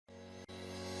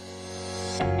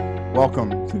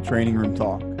Welcome to Training Room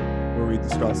Talk, where we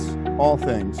discuss all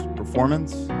things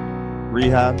performance,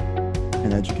 rehab,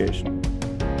 and education.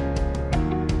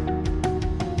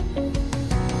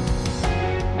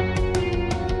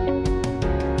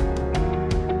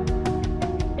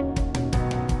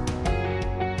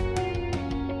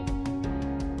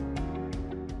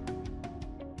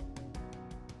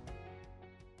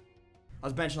 I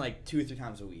was benching like 2 or 3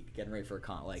 times a week, getting ready for a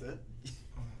con. Like,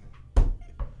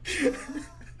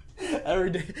 every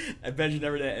day, I benched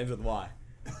every day. It ends with Y.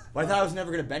 But I thought I was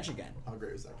never gonna bench again. How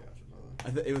great was that caption,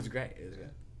 by the way? It was great. It was good.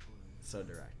 So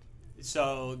direct.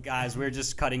 So, guys, we're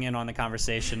just cutting in on the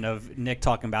conversation of Nick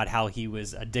talking about how he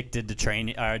was addicted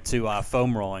to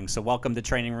foam rolling. So, welcome to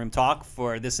Training Room Talk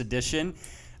for this edition.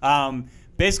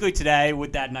 Basically, today,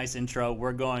 with that nice intro,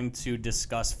 we're going to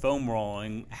discuss foam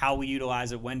rolling, how we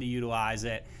utilize it, when to utilize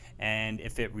it, and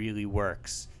if it really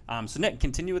works. So, Nick,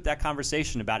 continue with that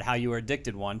conversation about how you were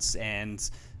addicted once, and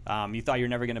you thought you were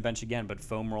never going to bench again, but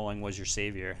foam rolling was your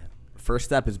savior. First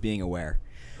step is being aware.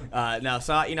 I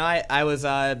was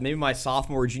maybe my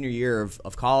sophomore or junior year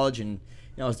of college, and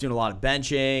I was doing a lot of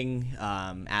benching,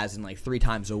 as in like 3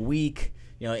 times a week.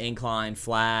 Incline,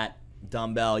 flat,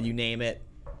 dumbbell, you name it.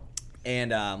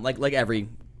 And like every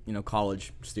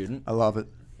college student. I love it.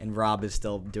 And Rob is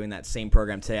still doing that same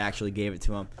program today. I actually gave it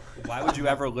to him. Why would you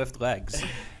ever lift legs?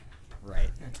 Right.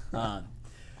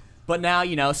 But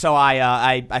now, so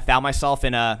I found myself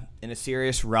in a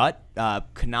serious rut.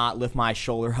 Could not lift my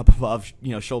shoulder up above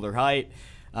shoulder height.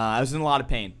 I was in a lot of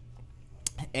pain,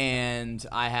 and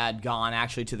I had gone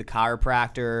actually to the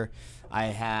chiropractor. I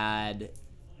had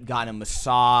gotten a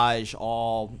massage,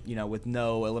 all with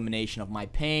no elimination of my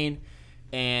pain,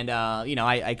 and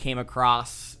I came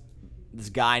across this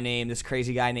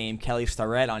crazy guy named Kelly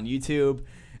Starrett on YouTube,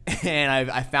 and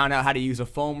I found out how to use a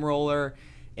foam roller.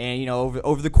 And,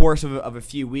 over the course of a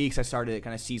few weeks, I started to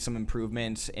kind of see some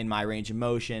improvements in my range of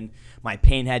motion. My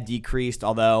pain had decreased,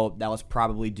 although that was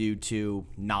probably due to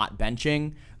not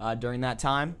benching during that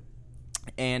time.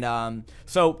 And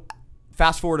so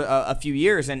fast forward a few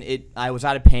years, and I was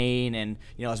out of pain, and,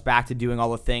 I was back to doing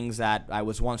all the things that I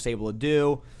was once able to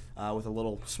do with a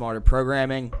little smarter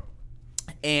programming.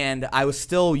 And I was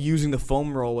still using the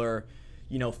foam roller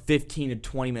 15 to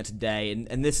 20 minutes a day.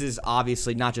 And this is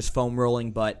obviously not just foam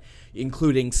rolling, but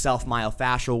including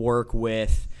self-myofascial work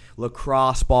with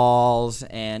lacrosse balls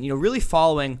and, really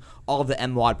following all of the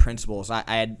MWOD principles.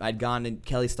 I'd gone to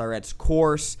Kelly Starrett's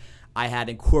course. I had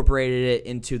incorporated it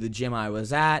into the gym I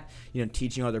was at,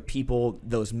 teaching other people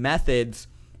those methods.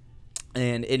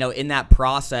 And, in that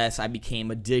process, I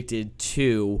became addicted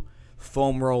to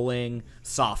foam rolling,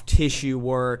 soft tissue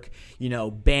work,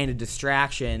 banded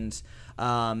distractions,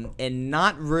 and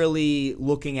not really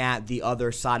looking at the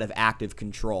other side of active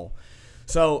control.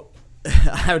 So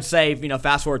I would say,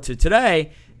 fast forward to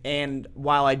today, and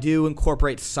while I do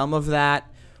incorporate some of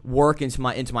that work into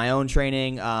my own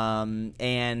training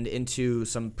and into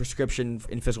some prescription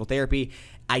in physical therapy,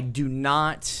 I do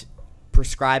not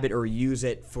prescribe it or use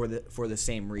it for the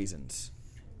same reasons.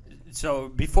 So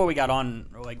before we got on,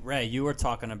 Ray, you were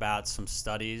talking about some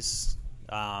studies.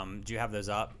 Do you have those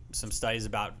up? Some studies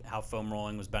about how foam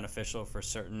rolling was beneficial for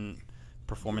certain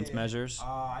performance measures?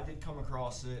 I did come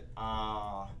across it.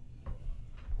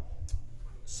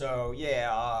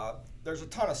 There's a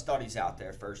ton of studies out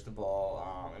there, first of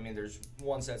all. There's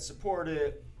ones that support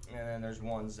it, and then there's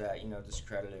ones that,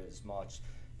 discredit it as much.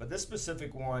 But this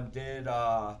specific one did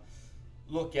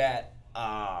look at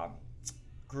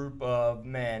group of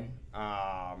men,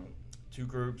 2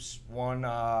 groups. One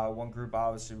group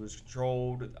obviously was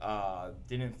controlled,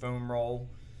 didn't foam roll.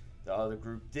 The other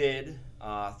group did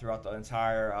throughout the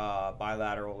entire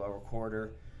bilateral lower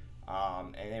quarter.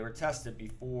 And they were tested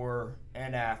before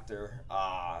and after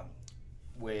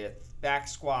with back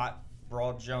squat,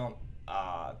 broad jump,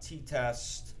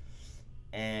 T-test,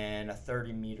 and a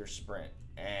 30-meter sprint.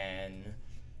 And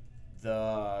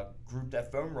the group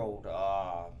that foam rolled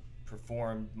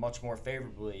performed much more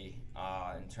favorably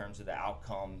in terms of the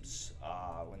outcomes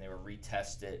when they were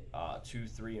retested 2,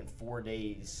 3, and 4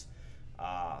 days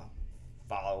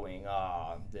following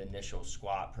the initial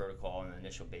squat protocol and the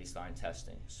initial baseline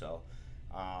testing. So,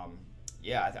 I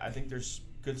think there's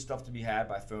good stuff to be had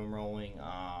by foam rolling.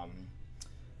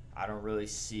 I don't really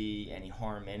see any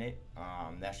harm in it.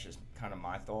 That's just kind of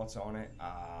my thoughts on it.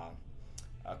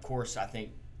 Of course, I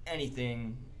think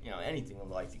anything in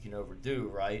life you can overdo,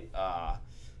 right?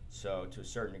 So to a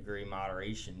certain degree,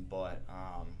 moderation, but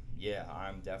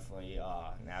I'm definitely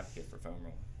an advocate for foam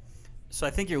rolling. So I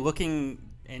think you're looking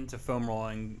into foam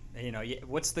rolling.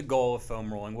 What's the goal of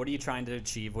foam rolling? What are you trying to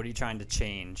achieve? What are you trying to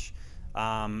change?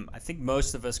 I think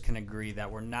most of us can agree that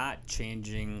we're not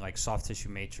changing like soft tissue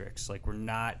matrix. Like we're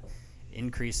not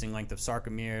increasing length of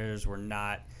sarcomeres. We're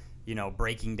not,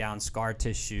 breaking down scar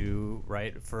tissue,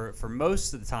 right? For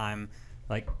most of the time,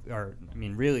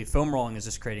 really foam rolling is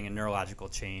just creating a neurological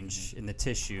change in the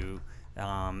tissue,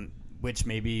 which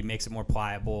maybe makes it more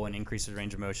pliable and increases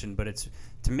range of motion. But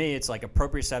to me, it's like a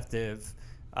proprioceptive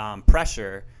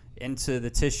pressure into the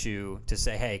tissue to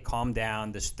say, hey, calm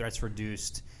down, this threat's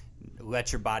reduced,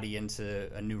 let your body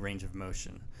into a new range of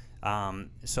motion.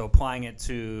 So applying it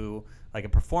to like a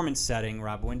performance setting,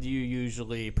 Rob, when do you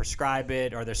usually prescribe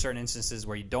it? Are there certain instances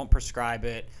where you don't prescribe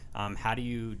it? How do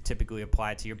you typically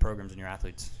apply it to your programs and your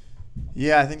athletes?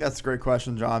 Yeah, I think that's a great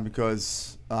question, John,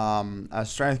 because as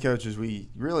strength coaches, we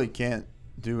really can't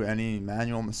do any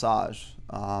manual massage.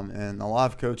 And a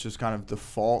lot of coaches kind of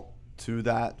default to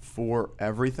that for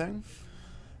everything.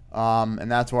 And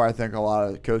that's where I think a lot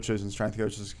of coaches and strength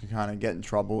coaches can kind of get in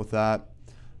trouble with that.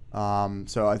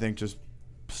 So I think just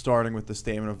starting with the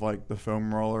statement of like the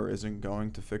foam roller isn't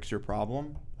going to fix your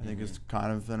problem, I think is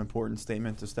kind of an important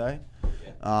statement to say.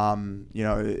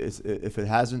 If it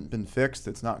hasn't been fixed,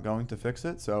 it's not going to fix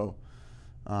it. So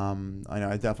I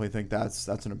definitely think that's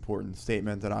an important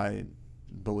statement that I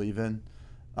believe in.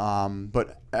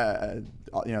 But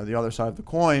the other side of the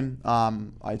coin,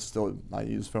 I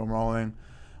use foam rolling.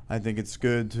 I think it's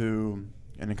good to,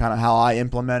 and kind of how I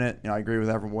implement it. I agree with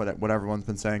what everyone's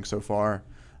been saying so far.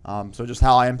 So just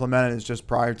how I implement it is just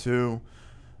prior to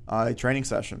a training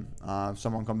session. If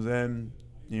someone comes in,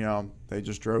 they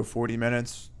just drove 40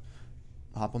 minutes,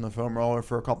 hop on the foam roller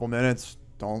for a couple minutes.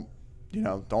 Don't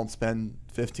spend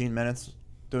 15 minutes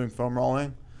doing foam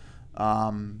rolling.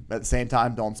 At the same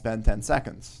time, don't spend 10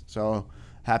 seconds. So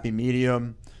happy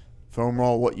medium, foam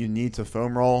roll what you need to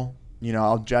foam roll.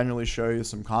 I'll generally show you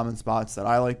some common spots that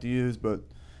I like to use, but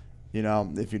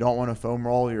if you don't want to foam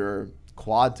roll your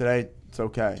quad today, it's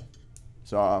okay.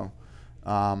 So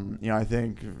I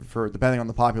think for depending on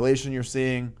the population you're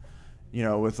seeing,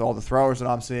 with all the throwers that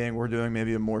I'm seeing, we're doing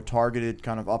maybe a more targeted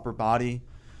kind of upper body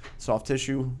soft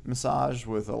tissue massage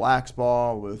with a lax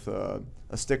ball, with a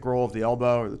stick roll of the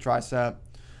elbow or the tricep.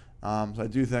 So I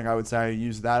do think I would say I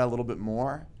use that a little bit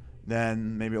more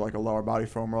than maybe like a lower body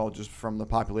foam roll, just from the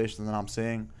population that I'm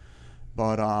seeing.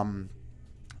 But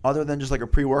other than just like a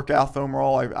pre-workout foam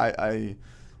roll, I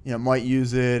might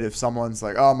use it if someone's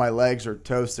like, oh, my legs are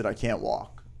toasted, I can't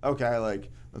walk. Okay, like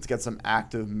let's get some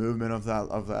active movement of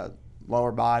that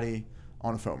lower body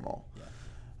on a foam roll.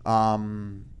 Yeah.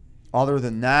 Other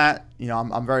than that,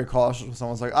 I'm very cautious when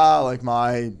someone's like, like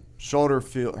my shoulder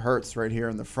hurts right here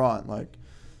in the front. Like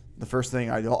the first thing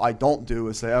I don't do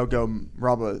is say,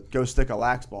 go stick a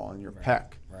lax ball in your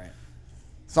pec. Right.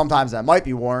 Sometimes that might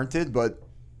be warranted, but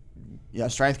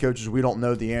strength coaches, we don't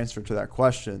know the answer to that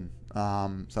question.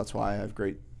 So that's why I have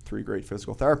three great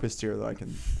physical therapists here that I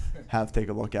can take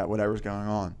a look at whatever's going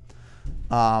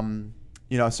on.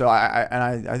 So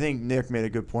I think Nick made a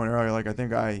good point earlier. Like I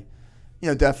think I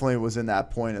definitely was in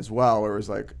that point as well, where it was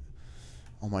like,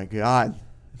 oh my God,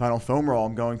 if I don't foam roll,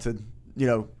 I'm going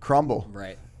to crumble.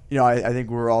 Right. I think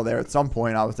we were all there at some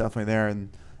point. I was definitely there, and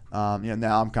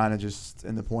now I'm kind of just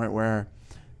in the point where,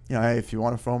 hey, if you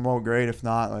want to foam roll, great. If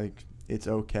not, like it's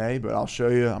okay. But I'll show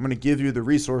you. I'm going to give you the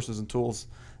resources and tools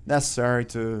necessary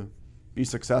to be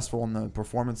successful in the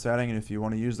performance setting. And if you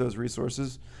want to use those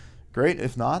resources, great.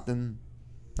 If not, then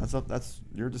that's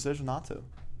your decision not to.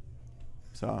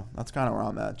 So that's kind of where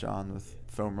I'm at, John, with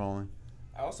foam rolling.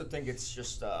 I also think it's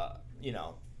just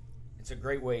it's a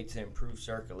great way to improve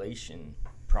circulation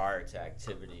prior to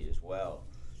activity as well.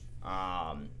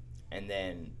 And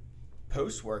then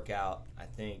post-workout, I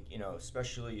think,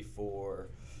 especially for,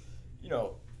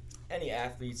 any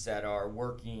athletes that are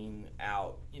working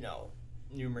out,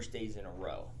 numerous days in a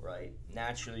row, right?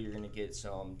 Naturally, you're going to get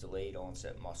some delayed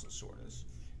onset muscle soreness.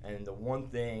 And the one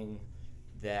thing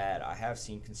that I have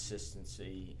seen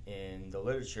consistency in the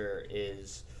literature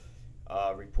is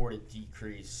reported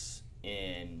decrease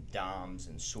in DOMS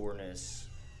and soreness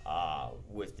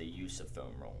with the use of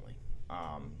foam rolling.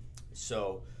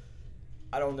 So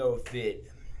I don't know if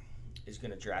it is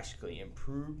going to drastically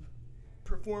improve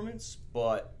performance,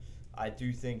 but I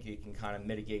do think it can kind of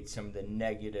mitigate some of the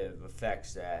negative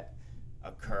effects that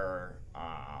occur,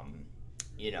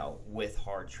 with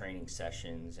hard training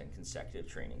sessions and consecutive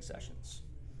training sessions.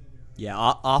 Yeah,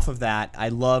 off of that, I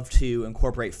love to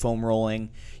incorporate foam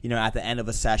rolling, at the end of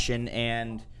a session.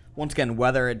 And once again,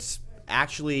 whether it's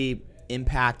actually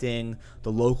impacting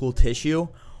the local tissue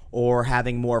or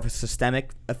having more of a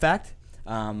systemic effect,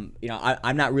 I'm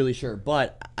not really sure.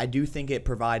 But I do think it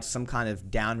provides some kind of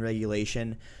down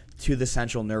regulation to the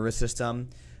central nervous system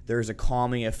there's a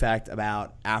calming effect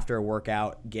about after a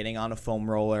workout getting on a foam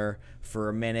roller for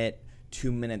a minute,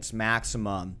 2 minutes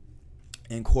maximum,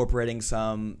 incorporating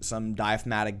some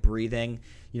diaphragmatic breathing,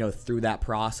 through that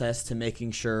process to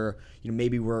making sure,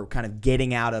 maybe we're kind of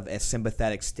getting out of a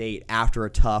sympathetic state after a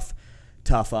tough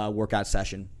workout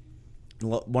session.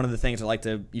 One of the things I like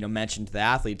to, mention to the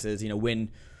athletes is,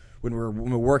 when we're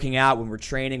working out, when we're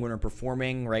training, when we're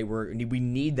performing, right, we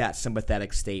need that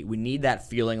sympathetic state. We need that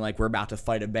feeling like we're about to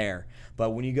fight a bear.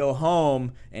 But when you go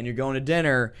home and you're going to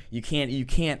dinner, you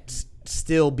can't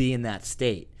still be in that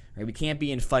state. Right? We can't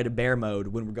be in fight a bear mode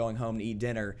when we're going home to eat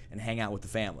dinner and hang out with the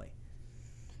family.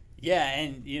 Yeah,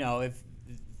 and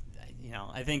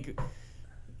I think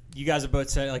you guys have both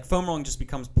said, like, foam rolling just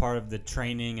becomes part of the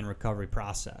training and recovery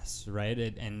process, right?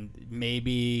 And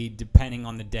maybe depending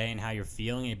on the day and how you're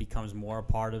feeling, it becomes more a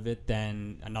part of it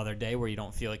than another day where you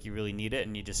don't feel like you really need it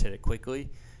and you just hit it quickly.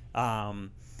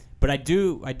 But I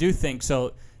do think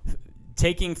so.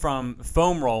 Taking from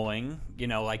foam rolling,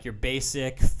 like your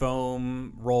basic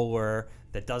foam roller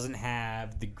that doesn't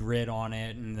have the grid on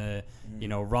it and the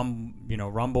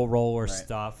rumble roller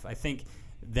stuff, I think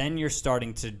then you're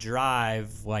starting to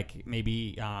drive like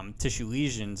maybe tissue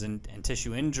lesions and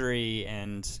tissue injury,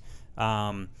 and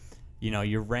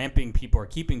you're ramping people or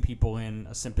keeping people in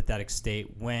a sympathetic state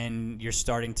when you're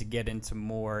starting to get into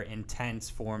more intense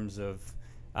forms of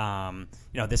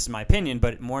this is my opinion,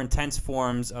 but more intense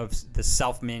forms of the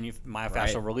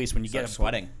myofascial release when you get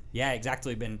sweating. Yeah,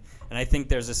 exactly. And I think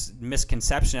there's this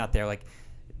misconception out there, like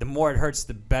the more it hurts,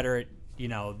 the better it,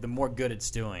 the more good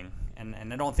it's doing.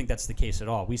 And I don't think that's the case at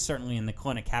all. We certainly in the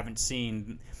clinic haven't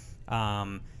seen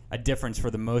a difference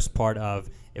for the most part of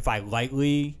if I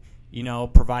lightly,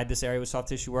 provide this area with soft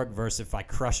tissue work versus if I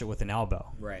crush it with an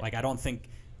elbow. Right. Like I don't think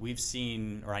we've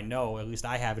seen, or I know, at least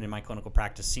I haven't in my clinical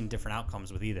practice, seen different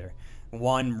outcomes with either.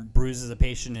 One bruises a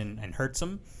patient and hurts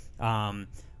them,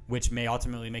 which may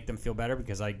ultimately make them feel better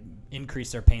because I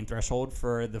increased their pain threshold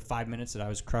for the 5 minutes that I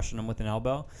was crushing them with an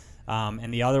elbow.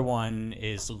 And the other one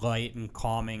is light and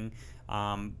calming.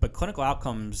 But clinical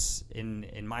outcomes,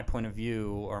 in my point of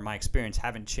view or my experience,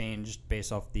 haven't changed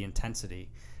based off the intensity.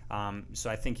 So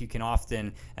I think you can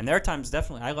often, and there are times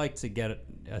definitely I like to get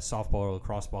a softball or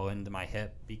lacrosse ball into my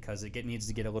hip because it needs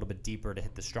to get a little bit deeper to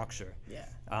hit the structure. Yeah.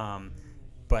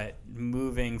 But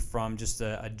moving from just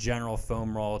a general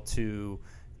foam roll to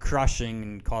crushing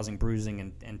and causing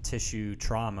bruising and tissue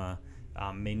trauma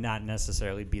may not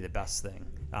necessarily be the best thing.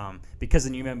 Because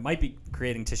then you might be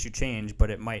creating tissue change, but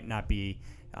it might not be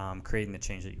creating the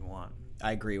change that you want.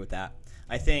 I agree with that.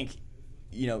 I think,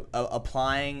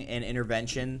 applying an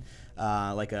intervention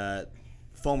like a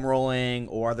foam rolling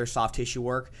or other soft tissue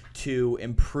work to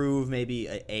improve maybe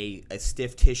a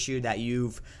stiff tissue that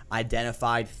you've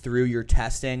identified through your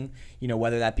testing,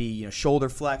 whether that be, shoulder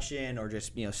flexion or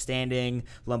just, standing,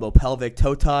 lumbopelvic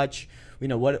toe touch,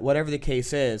 whatever the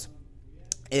case is,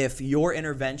 if your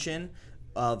intervention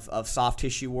of soft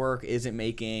tissue work isn't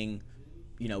making,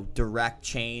 direct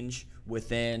change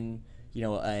within,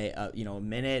 a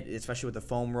minute, especially with the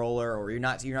foam roller, or you're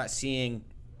not seeing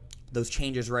those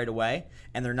changes right away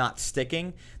and they're not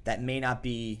sticking, that may not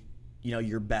be,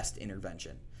 your best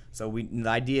intervention. So the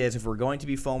idea is if we're going to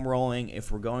be foam rolling,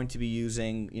 if we're going to be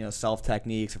using, self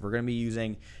techniques, if we're going to be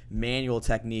using manual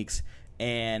techniques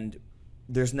and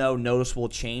there's no noticeable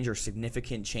change or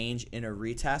significant change in a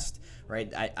retest,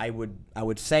 right? I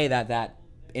would say that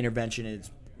intervention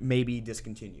is maybe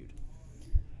discontinued.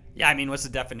 Yeah, I mean, what's the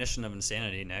definition of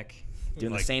insanity, Nick?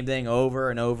 Doing the same thing over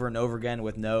and over and over again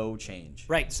with no change.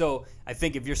 Right. So I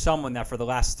think if you're someone that for the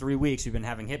last 3 weeks you've been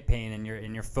having hip pain and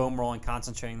you're foam rolling,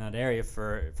 concentrating in that area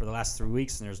for the last 3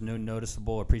 weeks and there's no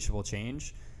noticeable or appreciable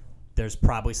change, there's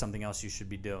probably something else you should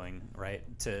be doing, right,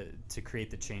 to create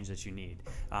the change that you need.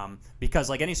 Because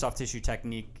like any soft tissue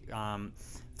technique,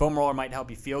 foam roller might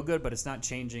help you feel good, but it's not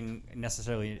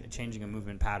necessarily changing a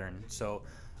movement pattern. So,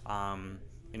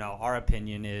 our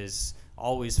opinion is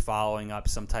always following up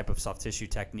some type of soft tissue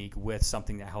technique with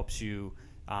something that helps you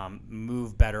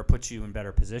move better, puts you in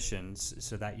better positions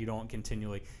so that you don't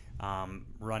continually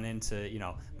run into,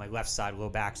 my left side low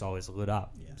back's always lit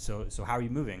up. Yeah. So how are you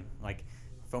moving? Like,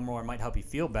 foam roller might help you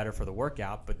feel better for the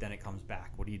workout, but then it comes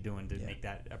back. What are you doing to make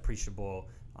that appreciable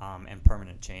and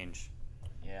permanent change?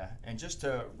 Yeah, and just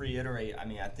to reiterate, I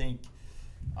mean, I think,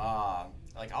 I'll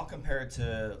compare it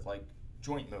to,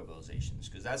 joint mobilizations,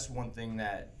 because that's one thing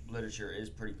that literature is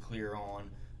pretty clear on.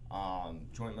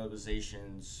 Joint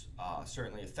mobilizations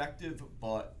certainly effective,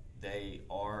 but they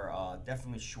are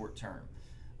definitely short-term.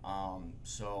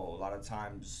 So a lot of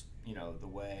times, the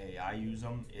way I use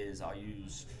them is I'll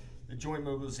use the joint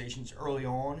mobilizations early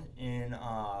on in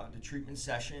the treatment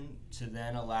session to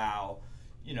then allow,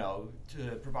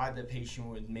 to provide the patient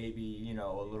with maybe,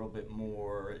 a little bit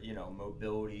more,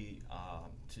 mobility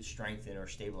to strengthen or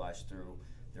stabilize through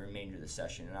the remainder of the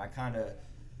session. And I kind of,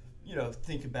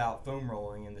 think about foam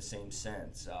rolling in the same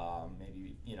sense.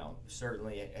 Maybe,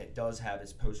 certainly it does have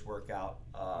its post-workout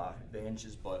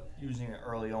advantages, but using it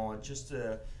early on just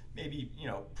to maybe,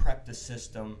 prep the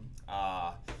system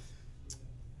a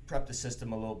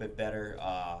little bit better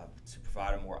to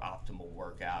provide a more optimal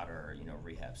workout or,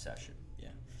 rehab session.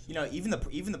 Yeah. Even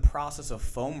the process of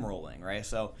foam rolling, right?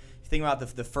 So if you think about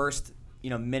the first,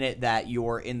 minute that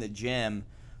you're in the gym,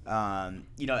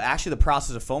 actually the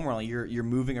process of foam rolling, you're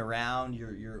moving around,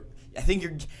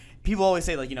 people always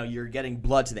say, like, you're getting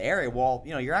blood to the area. Well,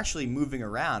 you're actually moving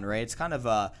around, right? It's kind of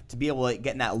to be able to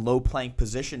get in that low plank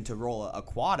position to roll a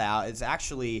quad out,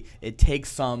 it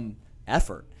takes some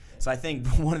effort. So I think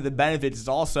one of the benefits is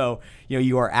also,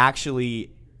 you are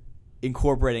actually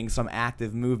incorporating some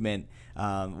active movement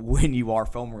when you are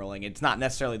foam rolling. It's not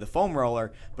necessarily the foam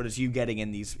roller, but it's you getting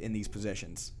in these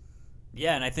positions.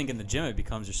 Yeah, and I think in the gym it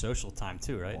becomes your social time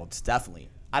too, right? Well, it's definitely.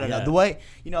 I don't know.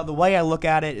 The way I look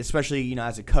at it, especially,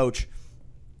 as a coach,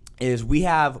 is we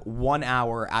have 1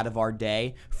 hour out of our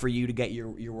day for you to get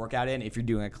your workout in. If you're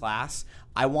doing a class,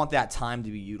 I want that time to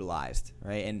be utilized,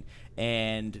 right?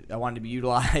 And I want it to be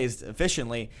utilized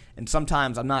efficiently. And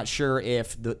sometimes I'm not sure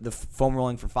if the foam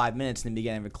rolling for 5 minutes in the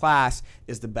beginning of a class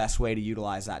is the best way to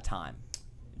utilize that time.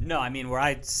 No, I mean, where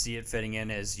I see it fitting in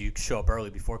is you show up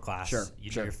early before class. Sure, you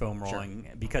do your foam rolling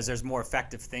because there's more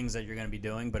effective things that you're going to be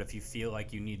doing. But if you feel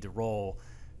like you need to roll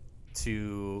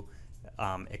to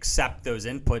accept those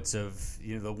inputs of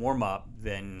the warm up,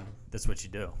 then that's what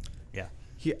you do.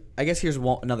 Yeah. I guess here's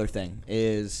another thing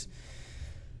is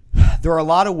there are a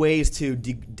lot of ways to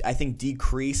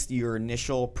decrease your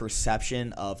initial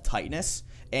perception of tightness.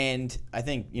 And I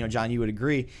think, John, you would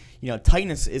agree,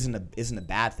 tightness isn't a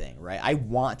bad thing, right? I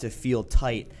want to feel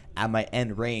tight at my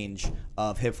end range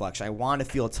of hip flexion. I want to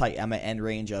feel tight at my end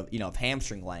range of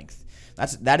hamstring length.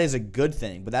 That is a good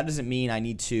thing, but that doesn't mean I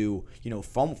need to,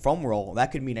 foam roll.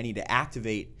 That could mean I need to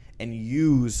activate and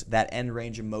use that end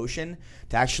range of motion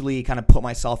to actually kind of put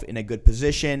myself in a good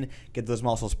position, get those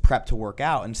muscles prepped to work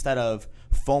out instead of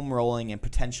foam rolling and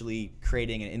potentially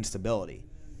creating an instability.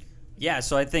 Yeah,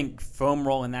 so I think foam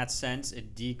roll in that sense,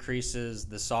 it decreases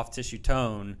the soft tissue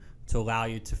tone to allow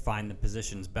you to find the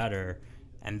positions better,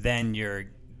 and then you're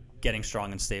getting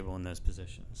strong and stable in those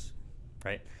positions,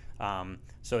 right?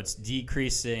 So it's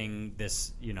decreasing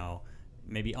this,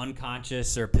 maybe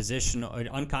unconscious or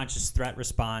unconscious threat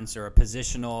response or a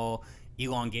positional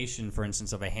elongation, for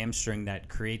instance, of a hamstring that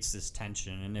creates this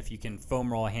tension. And if you can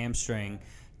foam roll a hamstring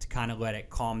to kind of let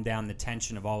it calm down the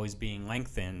tension of always being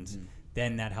lengthened,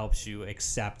 then that helps you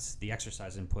accept the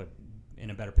exercise input in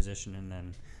a better position and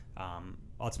then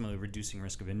ultimately reducing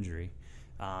risk of injury.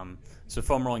 So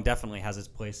foam rolling definitely has its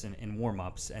place in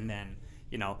warm-ups. And then,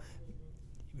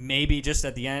 maybe just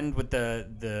at the end with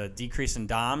the decrease in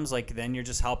DOMs, like then you're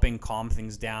just helping calm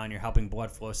things down. You're helping blood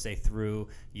flow stay through.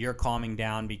 You're calming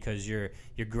down because you're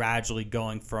gradually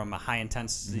going from a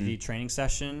high-intensity training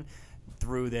session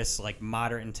through this like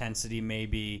moderate intensity,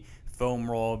 maybe foam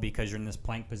roll because you're in this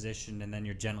plank position, and then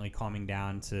you're gently calming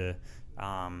down to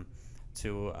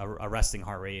a resting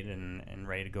heart rate and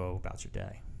ready to go about your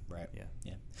day. Right.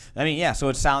 Yeah. I mean, so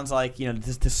it sounds like,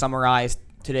 to summarize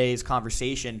today's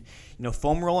conversation,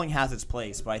 foam rolling has its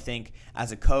place, but I think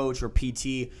as a coach or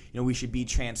PT, we should be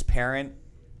transparent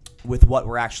with what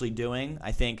we're actually doing.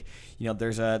 I think,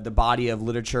 there's the body of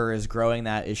literature is growing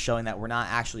that is showing that we're not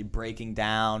actually breaking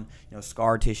down,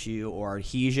 scar tissue or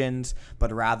adhesions,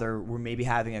 but rather we're maybe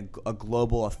having a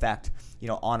global effect,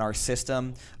 on our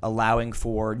system, allowing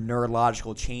for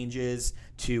neurological changes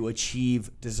to achieve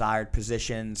desired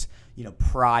positions,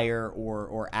 prior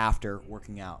or after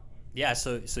working out. Yeah,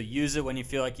 so use it when you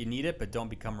feel like you need it, but don't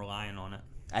become reliant on it.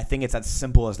 I think it's as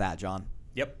simple as that, John.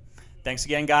 Yep. Thanks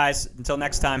again, guys. Until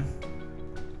next time.